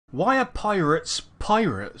Why are pirates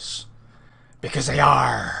pirates? Because they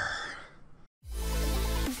are.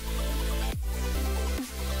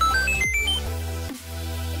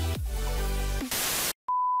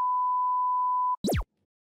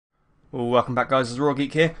 Well, welcome back guys, it's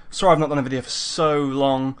Geek here. Sorry I've not done a video for so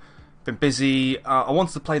long. Been busy. I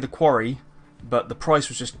wanted to play The Quarry, but the price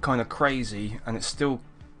was just kind of crazy and it's still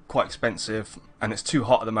quite expensive and it's too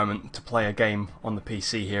hot at the moment to play a game on the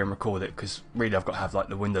PC here and record it, because really I've got to have like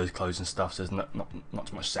the windows closed and stuff, so there's not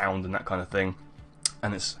too much sound and that kind of thing,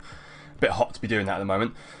 and it's a bit hot to be doing that at the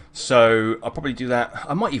moment. So I'll probably do that.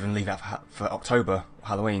 I might even leave that for October,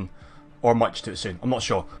 Halloween, or I might just do it soon, I'm not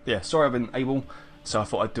sure. But yeah, sorry I've been able, so I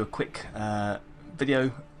thought I'd do a quick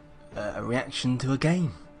video, a reaction to a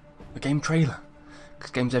game trailer, because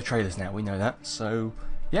games have trailers now, we know that. So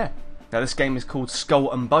yeah. Now this game is called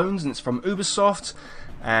Skull and Bones and it's from Ubisoft,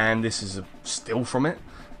 and this is a still from it,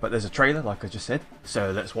 but there's a trailer like I just said,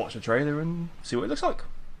 so let's watch the trailer and see what it looks like.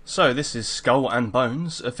 So this is Skull and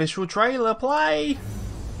Bones official trailer, play!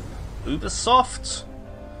 Ubisoft!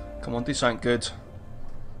 Come on, do something good.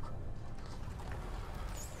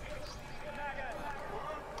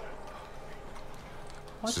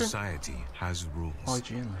 Society has rules.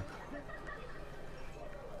 IGN.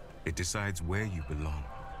 It decides where you belong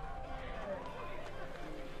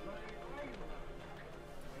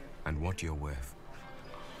and what you're worth.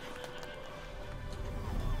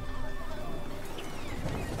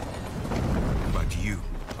 But you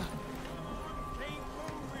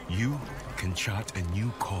can chart a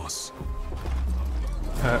new course.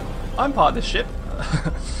 I'm part of this ship.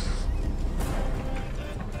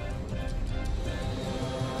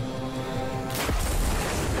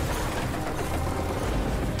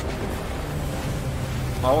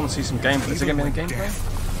 I want to see some gameplay. Is it going to be in gameplay?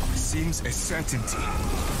 Seems a certainty.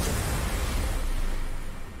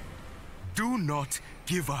 Do not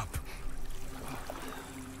give up.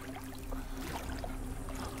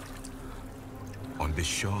 On the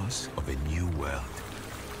shores of a new world,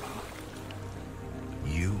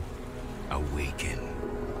 you awaken.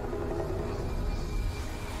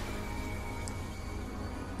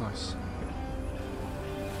 Nice.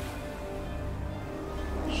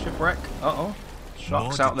 Shipwreck. Uh-oh.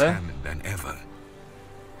 Sharks out there. More determined than ever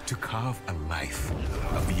to carve a life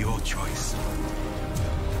of your choice.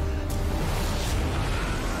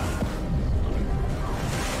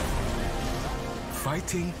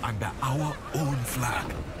 Fighting under our own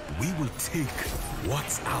flag, we will take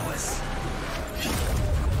what's ours.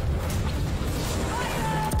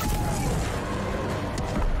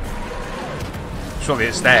 Surely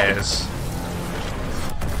it's theirs.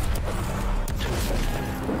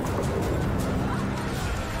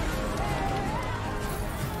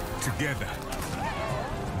 Together,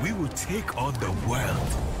 we will take on the world.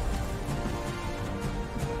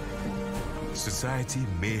 Society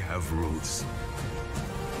may have rules,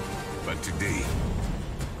 but today,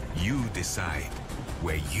 you decide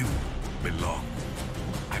where you belong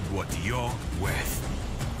and what you're worth.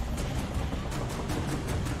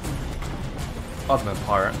 I'm a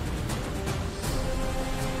pirate.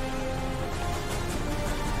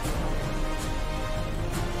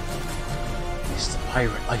 It's the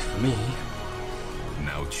pirate life for me.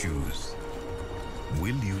 Now choose.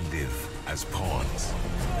 Will you live as pawns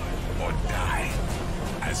or die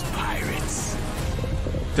as pirates?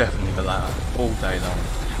 Definitely the latter. All day long.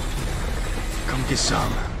 Come get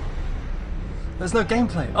some. There's no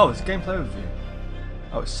gameplay. Oh, it's a gameplay overview.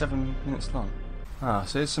 Oh, it's 7 minutes long. Ah,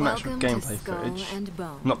 so there's some actual gameplay footage. I'm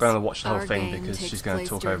not going to watch the whole thing because she's going to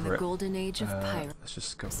talk over it. Golden Age of pirates. Let's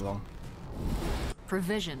just go along.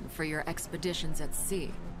 Provision for your expeditions at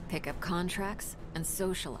sea. Pick up contracts and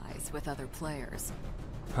socialize with other players.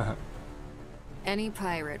 Any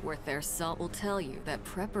pirate worth their salt will tell you that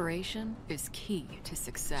preparation is key to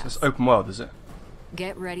success. So it's open world, is it?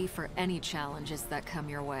 Get ready for any challenges that come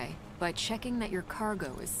your way by checking that your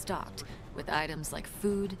cargo is stocked with items like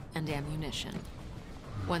food and ammunition.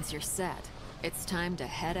 Once you're set, it's time to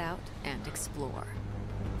head out and explore.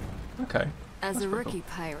 Okay. As a rookie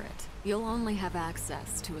pirate, you'll only have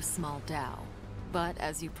access to a small dhow, but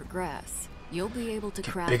as you progress, you'll be able to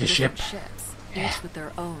craft different ships, each with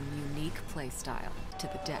their own unique playstyle to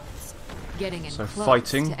the depths. Getting in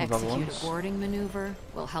close to execute a boarding maneuver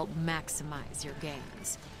will help maximize your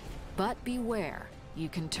gains. But beware, you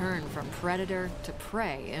can turn from predator to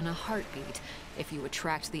prey in a heartbeat if you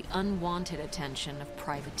attract the unwanted attention of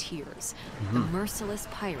privateers, the merciless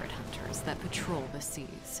pirate hunters that patrol the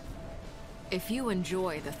seas. If you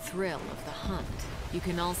enjoy the thrill of the hunt, you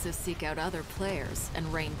can also seek out other players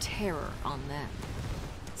and rain terror on them.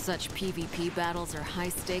 Such PvP battles are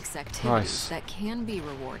high-stakes activities that can be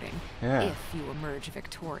rewarding if you emerge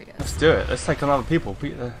victorious. Let's do it. Let's take on other people.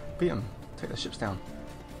 Beat them. Take their ships down.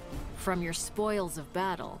 From your spoils of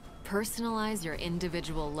battle, personalize your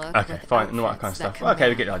individual look. Okay, fine. And all that kind of stuff. Okay,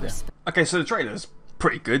 we get the idea. Okay, so the trailer's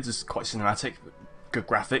pretty good. It's quite cinematic, good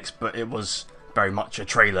graphics, but it was very much a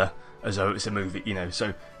trailer as though it's a movie, you know, so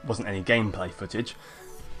it wasn't any gameplay footage.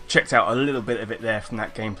 Checked out a little bit of it there from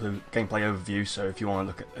that gameplay overview, so if you want to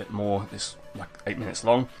look at it more, it's like 8 minutes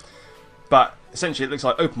long. But essentially it looks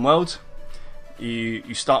like open world.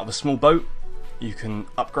 You start with a small boat, you can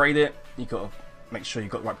upgrade it, you've got to make sure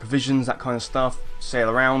you've got the right provisions, that kind of stuff, sail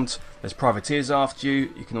around, there's privateers after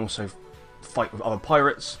you, you can also fight with other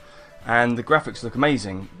pirates, and the graphics look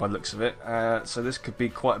amazing by the looks of it, so this could be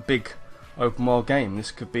quite a big open world game.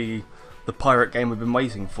 This could be the pirate game we've been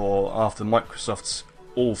waiting for after Microsoft's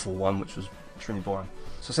awful one, which was extremely boring.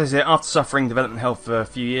 So it says here, after suffering development hell for a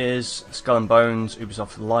few years, Skull and Bones,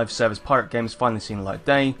 Ubisoft's live service pirate game has finally seen the light of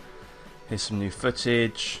day. Here's some new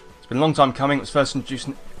footage. It's been a long time coming. It was first introduced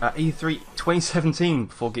at E3 2017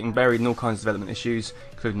 before getting buried in all kinds of development issues,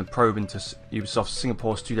 including the probe into Ubisoft's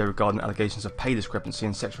Singapore studio regarding allegations of pay discrepancy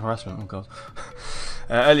and sexual harassment. Oh god.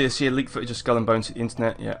 Earlier this year, leaked footage of Skull and Bones hit the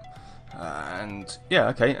internet. And yeah,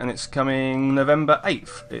 okay, and it's coming November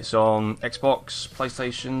 8th. It's on Xbox,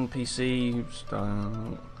 PlayStation, PC.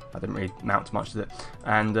 I didn't really mount much to it.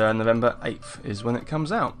 And November 8th is when it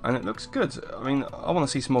comes out, and it looks good. I mean, I want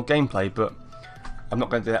to see some more gameplay, but I'm not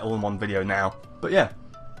going to do that all in one video now. But yeah,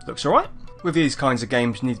 looks alright. With these kinds of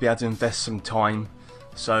games, you need to be able to invest some time.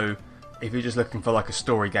 So if you're just looking for like a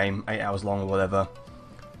story game, 8 hours long or whatever,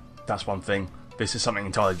 that's one thing. This is something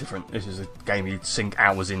entirely different. This is a game you'd sink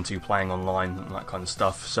hours into playing online and that kind of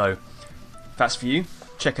stuff. So if that's for you,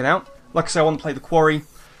 check it out. Like I say, I want to play The Quarry.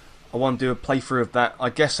 I want to do a playthrough of that. I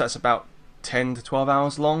guess that's about 10 to 12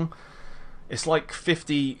 hours long. It's like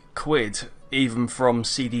 50 quid even from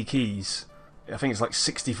CD keys. I think it's like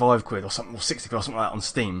 65 quid or something, or 60 quid or something like that on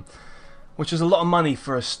Steam, which is a lot of money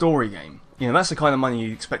for a story game. You know, that's the kind of money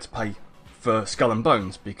you expect to pay for Skull and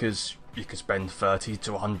Bones, because you could spend 30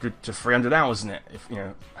 to 100 to 300 hours in it, if you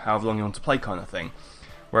know, however long you want to play, kind of thing.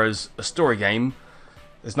 Whereas a story game,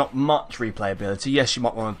 there's not much replayability. Yes, you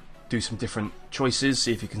might want to do some different choices,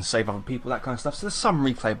 see if you can save other people, that kind of stuff. So there's some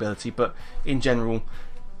replayability, but in general,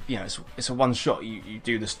 you know, it's a one shot. You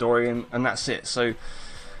do the story and that's it. So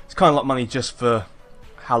it's kind of like money just for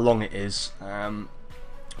how long it is.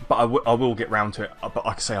 But I will get round to it. But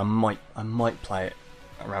like I say, I might play it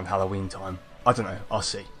around Halloween time. I don't know. I'll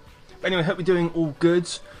see. But anyway, hope you're doing all good.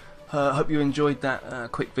 Hope you enjoyed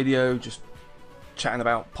that quick video, just chatting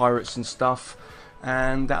about pirates and stuff.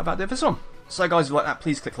 And that about it for this one. So guys, if you like that,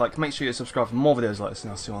 please click like. Make sure you subscribe for more videos like this, and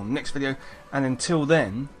I'll see you on the next video. And until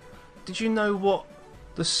then, did you know what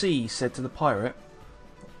the sea said to the pirate?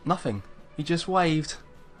 Nothing. He just waved.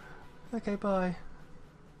 Okay, bye.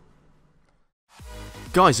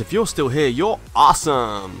 Guys, if you're still here, you're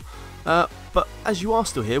awesome! But as you are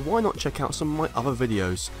still here, why not check out some of my other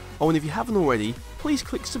videos? Oh, and if you haven't already, please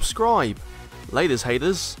click subscribe. Laters,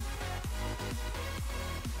 haters.